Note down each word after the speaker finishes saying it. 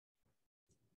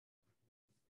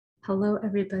Hello,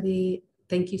 everybody.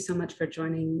 Thank you so much for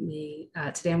joining me.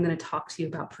 Today, I'm going to talk to you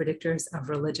about predictors of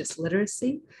religious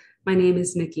literacy. My name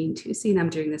is Negin Toosi, and I'm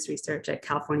doing this research at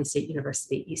California State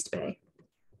University, East Bay.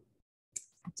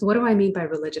 So what do I mean by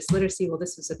religious literacy? Well,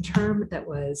 this was a term that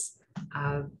was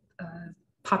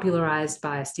popularized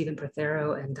by Stephen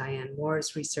Prothero and Diane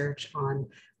Moore's research on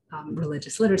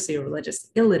religious literacy or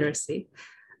religious illiteracy.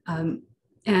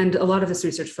 And a lot of this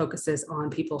research focuses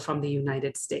on people from the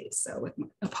United States. So with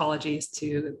apologies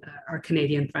to our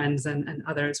Canadian friends and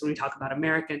others, when we talk about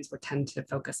Americans, we tend to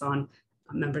focus on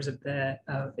members of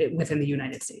within the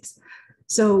United States.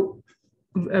 So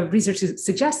research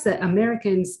suggests that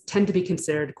Americans tend to be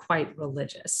considered quite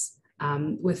religious,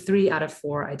 with 3 out of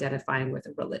 4 identifying with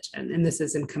a religion. And this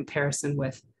is in comparison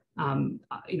with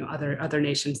other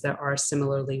nations that are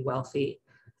similarly wealthy.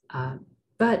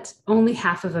 But only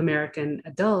half of American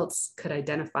adults could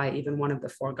identify even one of the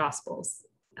 4 Gospels,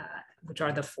 which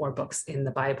are the 4 books in the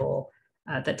Bible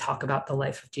that talk about the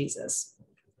life of Jesus.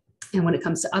 And when it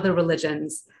comes to other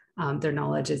religions, their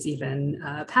knowledge is even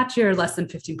patchier. Less than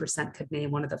 15% could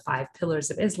name one of the 5 pillars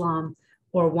of Islam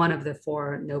or one of the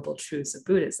 4 noble truths of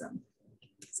Buddhism.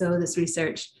 So this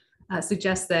research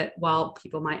suggests that while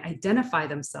people might identify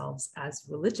themselves as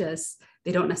religious,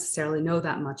 they don't necessarily know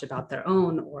that much about their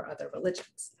own or other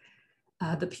religions.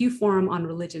 The Pew Forum on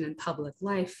Religion and Public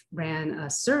Life ran a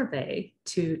survey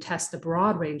to test a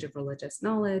broad range of religious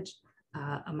knowledge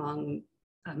among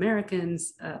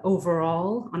Americans.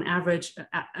 Overall, on average,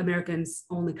 Americans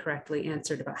only correctly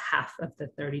answered about half of the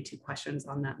 32 questions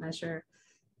on that measure.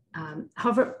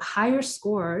 However, higher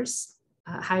scores,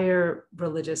 higher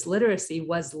religious literacy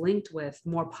was linked with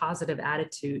more positive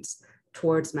attitudes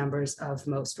towards members of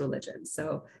most religions.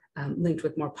 So linked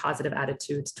with more positive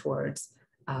attitudes towards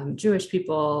Jewish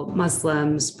people,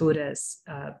 Muslims, Buddhists.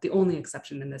 The only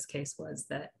exception in this case was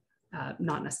that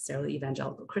not necessarily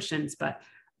evangelical Christians, but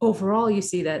overall you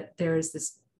see that there is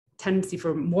this tendency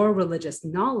for more religious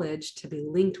knowledge to be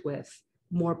linked with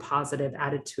more positive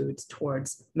attitudes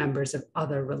towards members of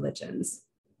other religions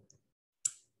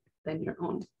than your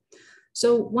own.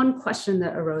 So one question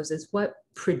that arose is what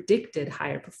predicted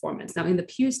higher performance? Now in the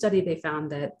Pew study, they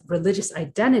found that religious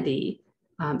identity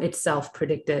itself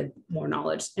predicted more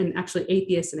knowledge. And actually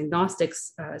atheists and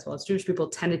agnostics, as well as Jewish people,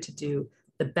 tended to do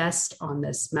the best on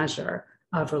this measure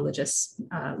of religious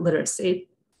literacy.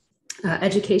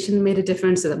 Education made a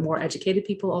difference, so that more educated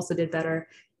people also did better,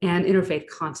 and interfaith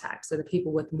contact, so the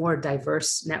people with more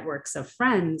diverse networks of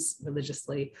friends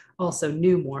religiously also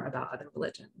knew more about other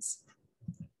religions.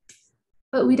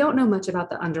 But we don't know much about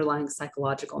the underlying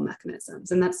psychological mechanisms,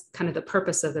 and that's kind of the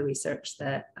purpose of the research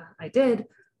that I did,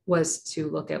 was to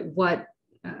look at what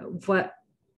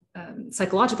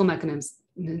psychological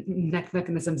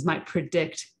mechanisms might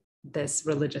predict this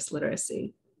religious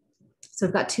literacy. So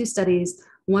I've got 2 studies.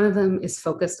 One of them is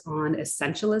focused on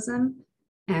essentialism,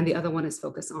 and the other one is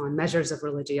focused on measures of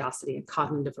religiosity and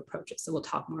cognitive approaches. So we'll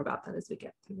talk more about that as we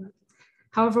get through it.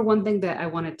 However, one thing that I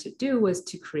wanted to do was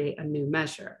to create a new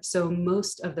measure. So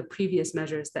most of the previous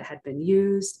measures that had been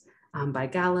used by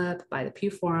Gallup, by the Pew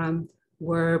Forum,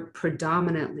 were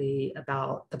predominantly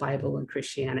about the Bible and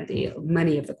Christianity,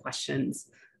 many of the questions.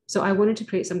 So I wanted to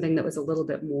create something that was a little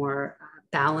bit more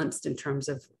balanced in terms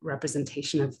of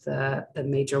representation of the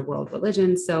major world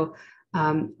religions. So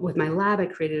with my lab, I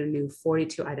created a new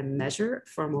 42-item measure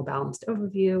for a more balanced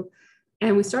overview.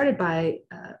 And we started by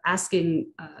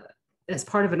asking, as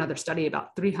part of another study,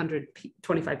 about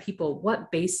 325 people,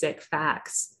 what basic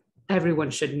facts everyone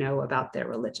should know about their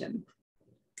religion.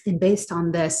 And based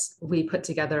on this, we put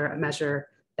together a measure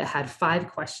that had 5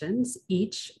 questions,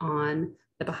 each on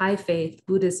the Baha'i Faith,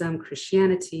 Buddhism,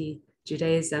 Christianity,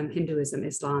 Judaism, Hinduism,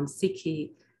 Islam,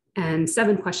 Sikhi, and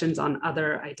 7 questions on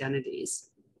other identities,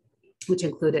 which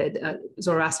included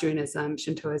Zoroastrianism,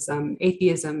 Shintoism,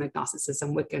 atheism,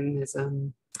 agnosticism,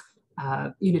 Wiccanism,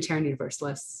 Unitarian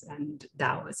Universalists, and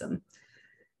Taoism.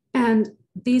 And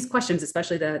these questions,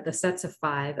 especially the sets of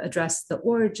 5, address the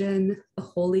origin, the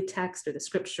holy text or the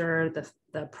scripture,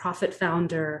 the prophet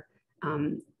founder,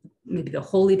 maybe the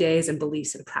holy days and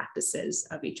beliefs and practices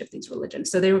of each of these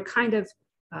religions. So they were kind of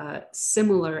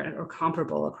similar or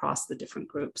comparable across the different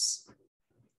groups.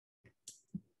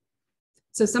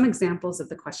 So some examples of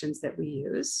the questions that we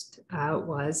used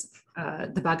was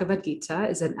the Bhagavad Gita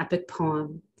is an epic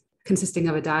poem consisting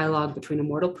of a dialogue between a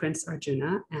mortal prince,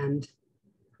 Arjuna, and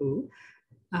who?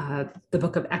 The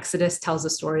book of Exodus tells the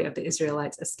story of the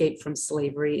Israelites' escape from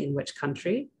slavery in which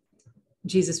country?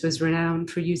 Jesus was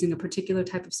renowned for using a particular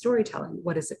type of storytelling.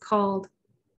 What is it called?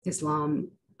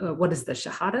 Islam, what is the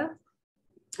Shahada?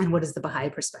 And what is the Baha'i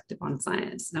perspective on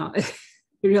science? Now,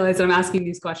 You realize I'm asking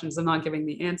these questions, I'm not giving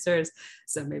the answers.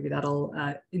 So maybe that'll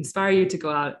inspire you to go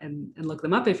out and look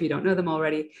them up if you don't know them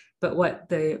already. But what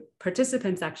the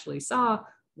participants actually saw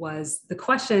was the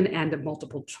question and a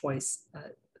multiple choice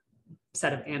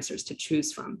set of answers to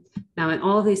choose from. Now, in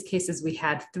all of these cases, we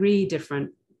had 3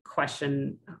 different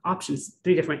question options,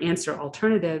 3 different answer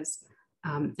alternatives.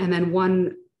 And then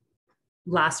one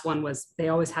last one was they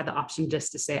always had the option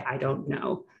just to say, I don't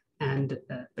know, and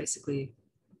basically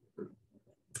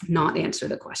not answer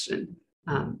the question.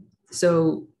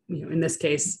 So, in this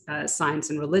case, science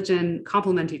and religion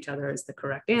complement each other as the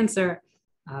correct answer.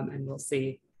 And we'll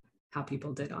see how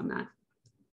people did on that.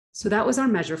 So that was our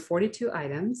measure, 42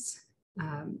 items.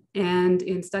 And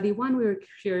in study 1, we were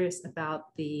curious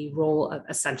about the role of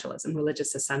essentialism,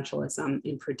 religious essentialism,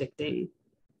 in predicting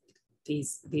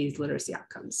these literacy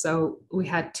outcomes. So we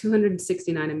had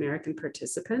 269 American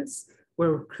participants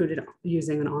were recruited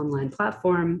using an online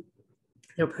platform.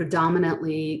 They're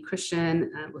predominantly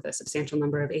Christian, with a substantial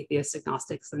number of atheists,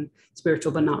 agnostics, and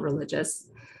spiritual but not religious.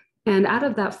 And out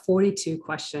of that 42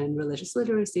 question religious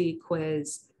literacy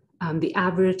quiz, the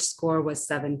average score was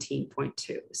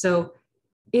 17.2. So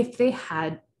if they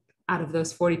had, out of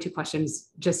those 42 questions,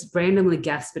 just randomly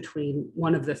guessed between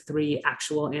one of the 3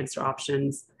 actual answer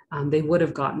options, they would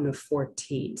have gotten a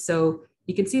 14. So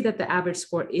you can see that the average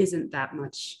score isn't that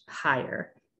much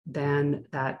higher than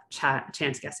that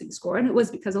chance guessing score. And it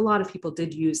was because a lot of people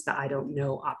did use the I don't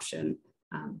know option.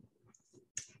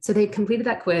 So they completed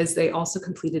that quiz. They also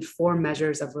completed 4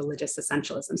 measures of religious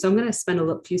essentialism. So I'm going to spend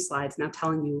a few slides now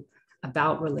telling you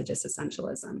about religious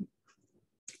essentialism.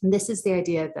 And this is the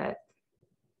idea that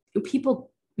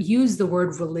people use the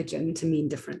word religion to mean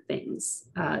different things.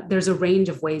 There's a range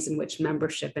of ways in which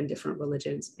membership in different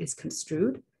religions is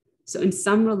construed. So in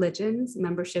some religions,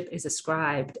 membership is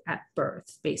ascribed at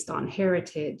birth based on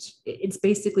heritage. It's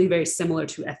basically very similar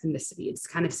to ethnicity. It's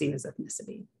kind of seen as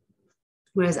ethnicity.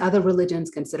 Whereas other religions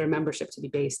consider membership to be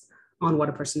based on what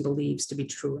a person believes to be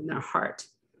true in their heart.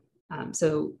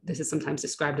 So this is sometimes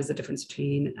described as the difference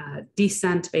between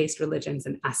descent-based religions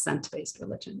and ascent-based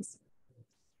religions.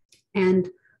 And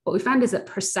what we found is that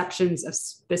perceptions of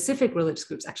specific religious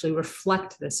groups actually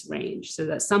reflect this range, so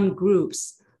that some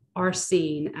groups are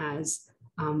seen as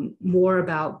more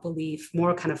about belief,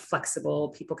 more kind of flexible.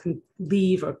 People can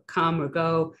leave or come or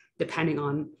go depending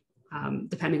on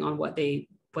what they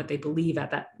believe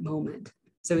at that moment.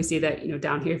 So we see that,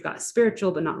 down here you've got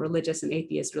spiritual but not religious, and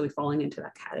atheist really falling into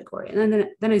that category. And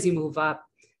then as you move up,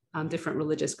 different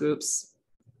religious groups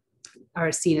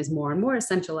are seen as more and more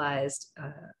essentialized,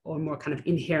 or more kind of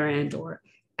inherent or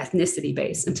ethnicity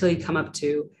based, until you come up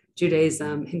to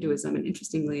Judaism, Hinduism, and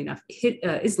interestingly enough,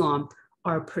 Islam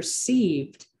are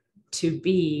perceived to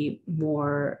be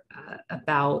more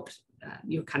about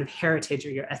your kind of heritage or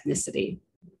your ethnicity,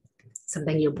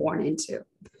 something you're born into.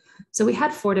 So we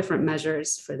had 4 different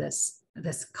measures for this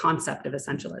concept of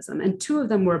essentialism, and 2 of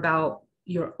them were about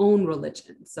your own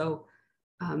religion. So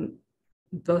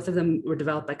both of them were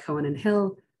developed by Cohen and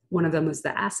Hill. One of them was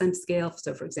the ascent scale.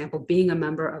 So for example, being a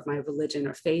member of my religion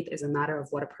or faith is a matter of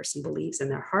what a person believes in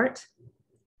their heart.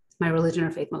 My religion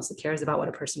or faith mostly cares about what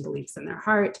a person believes in their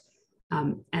heart.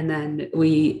 And then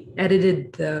we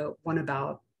edited the one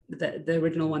about the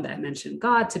original one that I mentioned,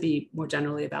 God, to be more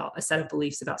generally about a set of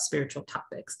beliefs about spiritual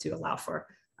topics to allow for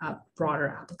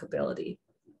broader applicability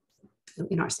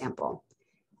in our sample.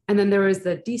 And then there was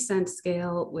the descent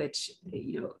scale, which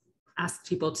asked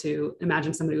people to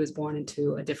imagine somebody who was born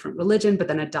into a different religion, but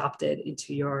then adopted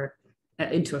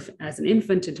as an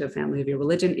infant into a family of your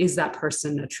religion. Is that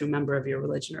person a true member of your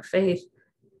religion or faith?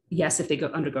 Yes, if they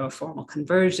undergo a formal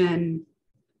conversion.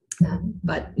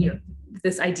 But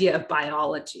this idea of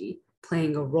biology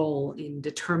playing a role in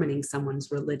determining someone's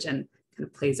religion kind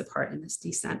of plays a part in this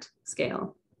descent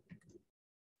scale.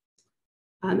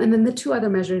 And then the 2 other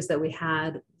measures that we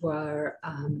had were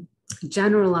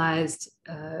generalized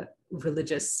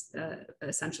religious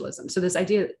essentialism. So this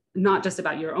idea, not just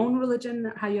about your own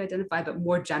religion, how you identify, but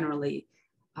more generally,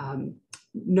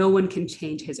 no one can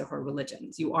change his or her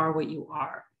religions. You are what you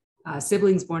are.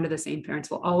 Siblings born to the same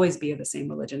parents will always be of the same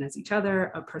religion as each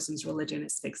other. A person's religion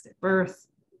is fixed at birth,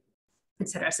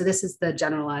 etc. So this is the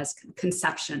generalized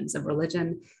conceptions of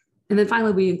religion. And then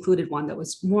finally, we included one that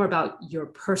was more about your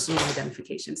personal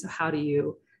identification. So how do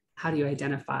you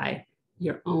identify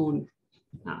your own,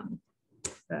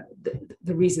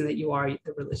 the reason that you are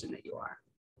the religion that you are.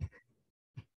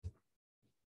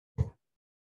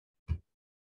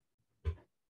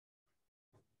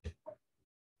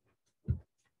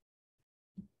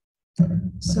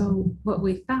 So what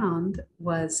we found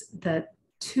was that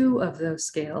 2 of those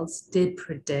scales did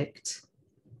predict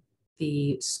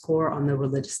the score on the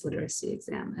religious literacy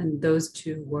exam. And those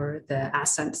two were the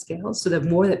ascent scales. So the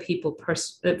more that people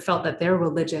felt that their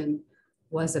religion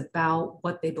was about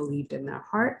what they believed in their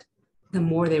heart, the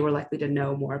more they were likely to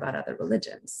know more about other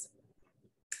religions.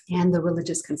 And the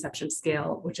religious conception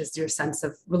scale, which is your sense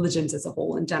of religions as a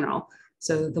whole in general.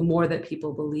 So the more that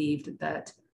people believed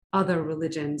that other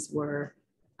religions were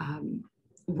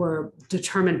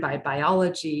determined by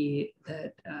biology,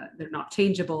 that they're not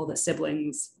changeable, that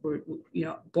siblings were,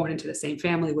 born into the same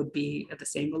family would be of the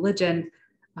same religion.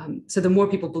 So the more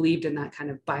people believed in that kind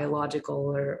of biological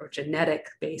or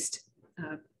genetic-based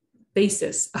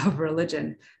basis of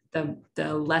religion,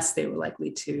 the less they were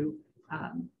likely to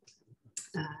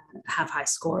have high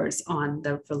scores on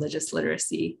the religious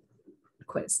literacy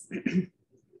quiz.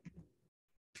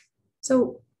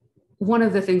 So one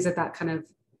of the things that kind of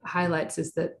highlights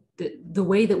is that the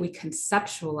way that we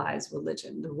conceptualize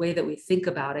religion, the way that we think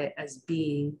about it as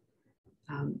being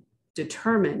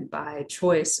determined by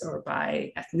choice or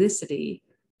by ethnicity,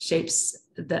 shapes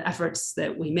the efforts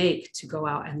that we make to go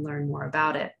out and learn more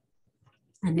about it.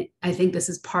 And I think this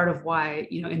is part of why,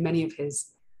 in many of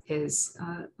his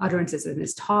utterances and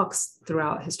his talks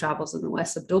throughout his travels in the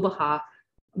West, Abdu'l-Baha,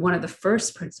 one of the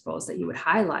first principles that he would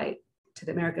highlight to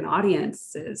the American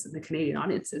audiences and the Canadian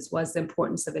audiences was the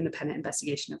importance of independent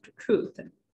investigation of the truth,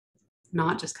 and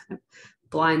not just kind of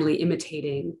blindly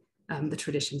imitating the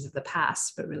traditions of the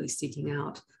past, but really seeking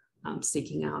out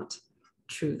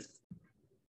truth.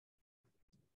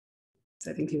 So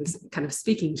I think he was kind of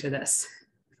speaking to this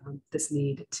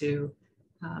need to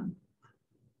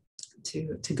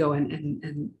go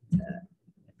and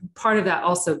part of that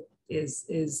also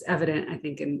is evident, I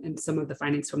think, in some of the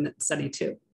findings from the study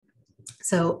too.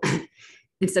 So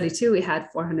in study 2, we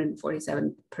had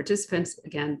 447 participants.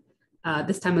 Again,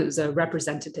 this time it was a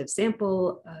representative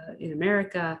sample in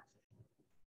America,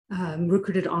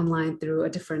 recruited online through a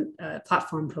different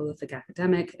platform, Prolific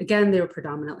Academic. Again, they were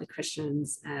predominantly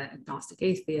Christians, agnostic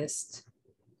atheists,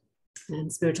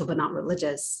 and spiritual but not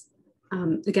religious.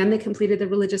 Again, they completed the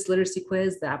religious literacy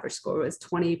quiz. The average score was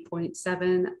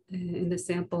 20.7 in the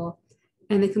sample.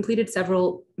 And they completed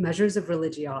several measures of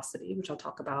religiosity, which I'll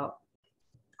talk about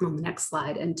on the next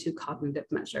slide, and 2 cognitive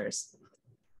measures.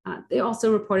 They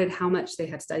also reported how much they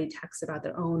had studied texts about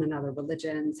their own and other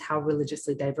religions, how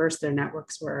religiously diverse their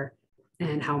networks were,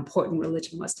 and how important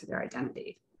religion was to their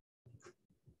identity.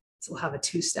 So we'll have a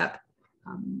 2-step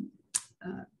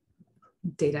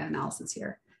data analysis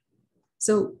here.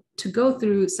 So to go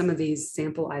through some of these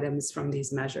sample items from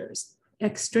these measures,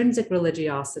 extrinsic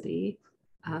religiosity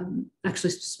actually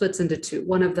splits into 2.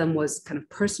 One of them was kind of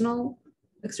personal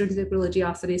extrinsic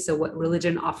religiosity. So what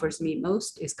religion offers me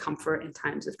most is comfort in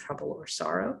times of trouble or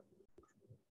sorrow.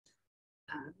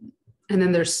 And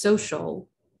then there's social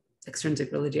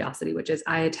extrinsic religiosity, which is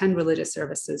I attend religious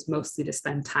services mostly to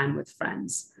spend time with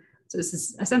friends. So this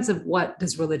is a sense of what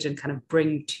does religion kind of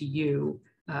bring to you?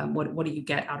 What do you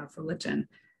get out of religion?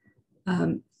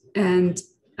 And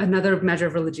another measure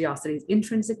of religiosity is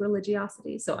intrinsic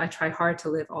religiosity. So I try hard to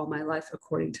live all my life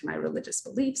according to my religious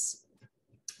beliefs.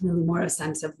 Really more a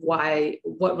sense of what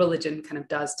religion kind of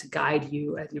does to guide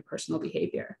you as your personal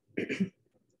behavior. Then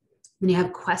you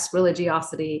have quest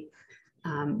religiosity,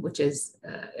 which is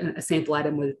a sample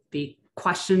item would be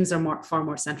questions are far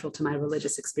more central to my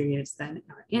religious experience than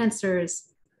our answers.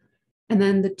 And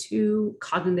then the 2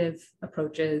 cognitive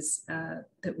approaches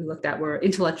that we looked at were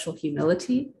intellectual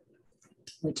humility,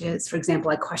 which is, for example,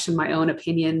 I question my own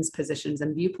opinions, positions,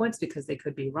 and viewpoints because they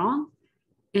could be wrong.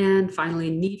 And finally,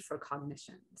 need for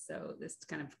cognition. So this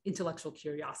kind of intellectual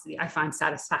curiosity. I find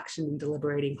satisfaction in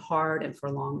deliberating hard and for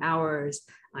long hours.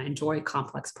 I enjoy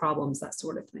complex problems, that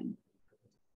sort of thing.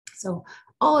 So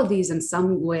all of these in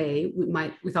some way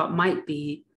we thought might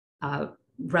be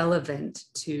relevant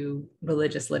to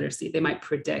religious literacy. They might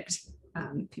predict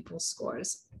people's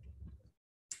scores.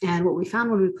 And what we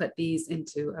found when we put these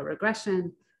into a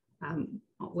regression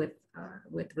with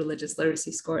religious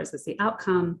literacy scores as the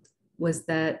outcome was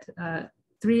that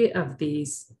 3 of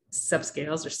these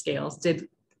subscales or scales did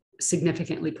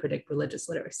significantly predict religious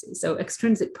literacy. So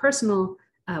extrinsic personal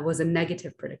was a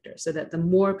negative predictor, so that the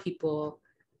more people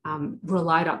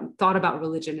thought about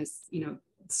religion as,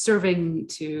 serving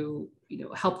to,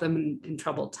 help them in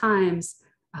troubled times,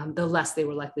 the less they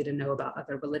were likely to know about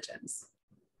other religions.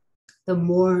 The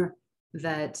more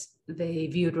that they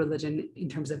viewed religion in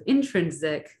terms of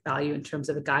intrinsic value, in terms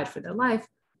of a guide for their life,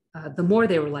 the more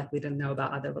they were likely to know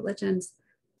about other religions.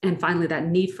 And finally, that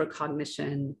need for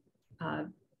cognition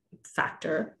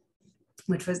factor,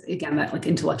 which was, again, that like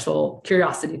intellectual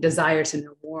curiosity, desire to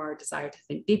know more, desire to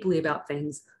think deeply about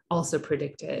things, also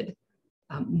predicted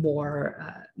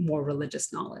more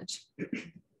religious knowledge.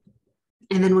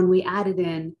 And then when we added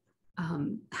in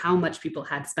how much people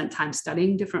had spent time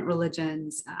studying different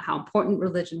religions, how important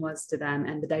religion was to them,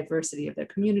 and the diversity of their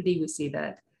community, we see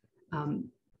that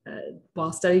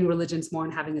while studying religions more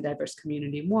and having a diverse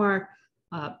community more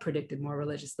predicted more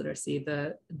religious literacy.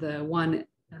 The one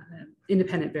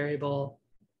independent variable,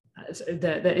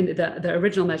 the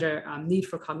original measure, need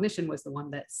for cognition, was the one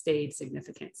that stayed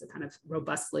significant. So kind of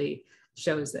robustly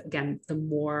shows that, again, the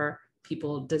more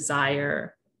people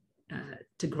desire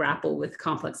to grapple with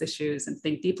complex issues and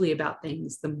think deeply about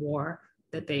things, the more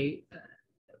that they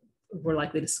were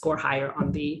likely to score higher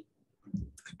on the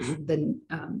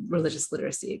religious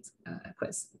literacy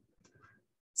quiz.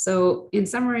 So in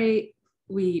summary,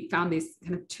 we found these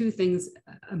kind of two things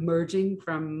emerging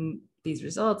from these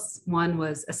results. One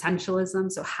was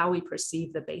essentialism, so how we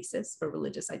perceive the basis for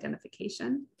religious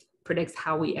identification predicts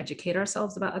how we educate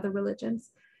ourselves about other religions.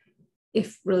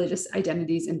 If religious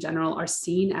identities in general are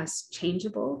seen as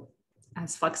changeable,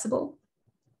 as flexible,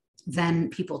 then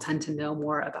people tend to know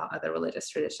more about other religious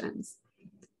traditions.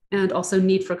 And also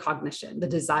need for cognition, the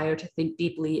desire to think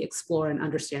deeply, explore, and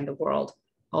understand the world,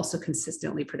 also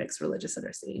consistently predicts religious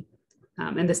literacy.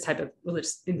 And this type of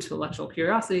religious intellectual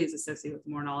curiosity is associated with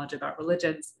more knowledge about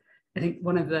religions. I think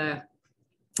one of the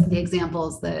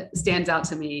examples that stands out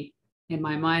to me in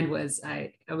my mind was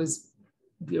I was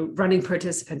running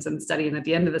participants in the study, and at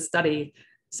the end of the study,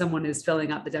 someone is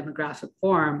filling out the demographic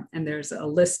form, and there's a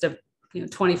list of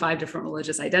 25 different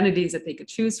religious identities that they could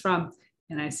choose from.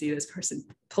 And I see this person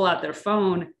pull out their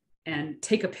phone and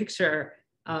take a picture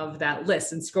of that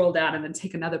list and scroll down and then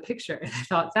take another picture. And I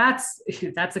thought that's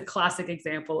a classic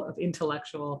example of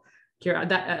intellectual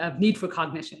of need for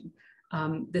cognition.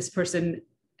 This person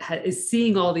is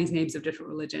seeing all these names of different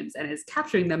religions and is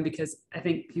capturing them because I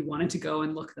think he wanted to go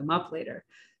and look them up later.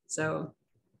 So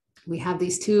we have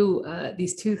these two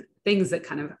things that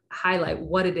kind of highlight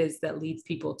what it is that leads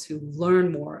people to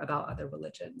learn more about other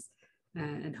religions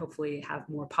and hopefully have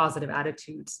more positive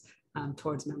attitudes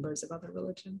towards members of other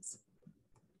religions.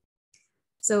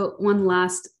 So one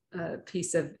last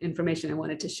piece of information I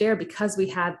wanted to share, because we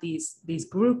had these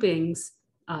groupings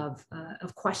of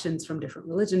questions from different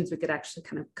religions, we could actually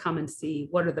kind of come and see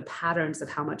what are the patterns of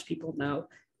how much people know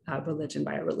religion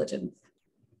by a religion.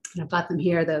 And I've got them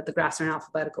here, the graphs are in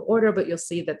alphabetical order, but you'll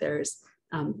see that there's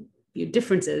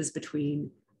differences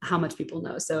between how much people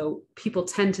know. So people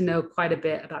tend to know quite a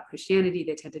bit about Christianity.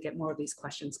 They tend to get more of these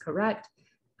questions correct.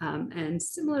 And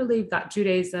similarly, we've got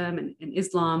Judaism and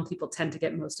Islam. People tend to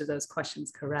get most of those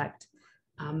questions correct.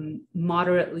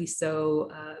 Moderately so,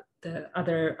 the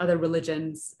other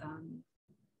religions,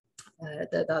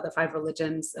 the other 5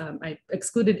 religions, I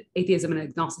excluded atheism and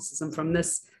agnosticism from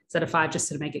this set of 5 just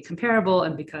to make it comparable,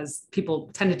 and because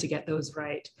people tended to get those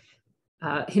right.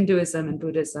 Hinduism and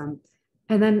Buddhism.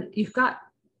 And then you've got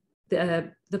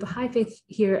the Baha'i Faith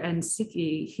here and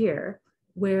Sikhi here,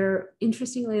 where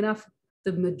interestingly enough,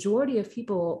 the majority of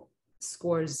people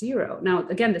score 0. Now,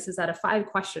 again, this is out of 5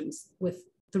 questions with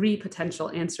 3 potential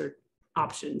answer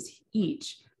options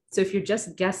each. So if you're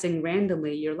just guessing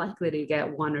randomly, you're likely to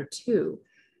get 1 or 2.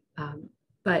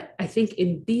 But I think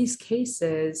in these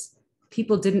cases,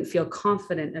 people didn't feel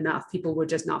confident enough. People were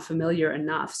just not familiar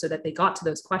enough so that they got to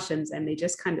those questions and they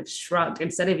just kind of shrugged.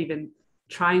 Instead of even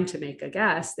trying to make a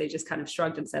guess, they just kind of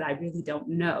shrugged and said, I really don't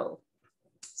know.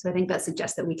 So I think that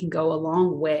suggests that we can go a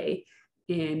long way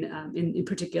in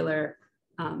particular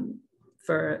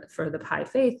for the Baha'i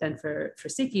Faith and for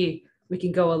Sikhi, we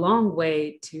can go a long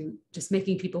way to just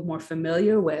making people more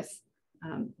familiar with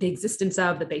the existence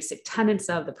of, the basic tenets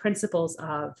of, the principles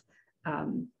of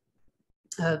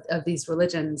these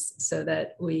religions, so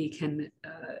that we can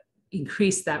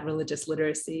increase that religious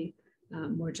literacy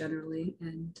more generally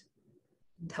and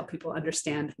help people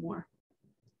understand more.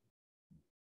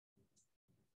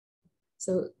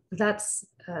 So that's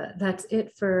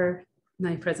it for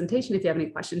my presentation. If you have any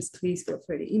questions, please feel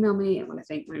free to email me. I want to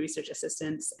thank my research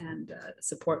assistants and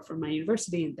support from my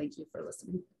university, and thank you for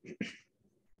listening.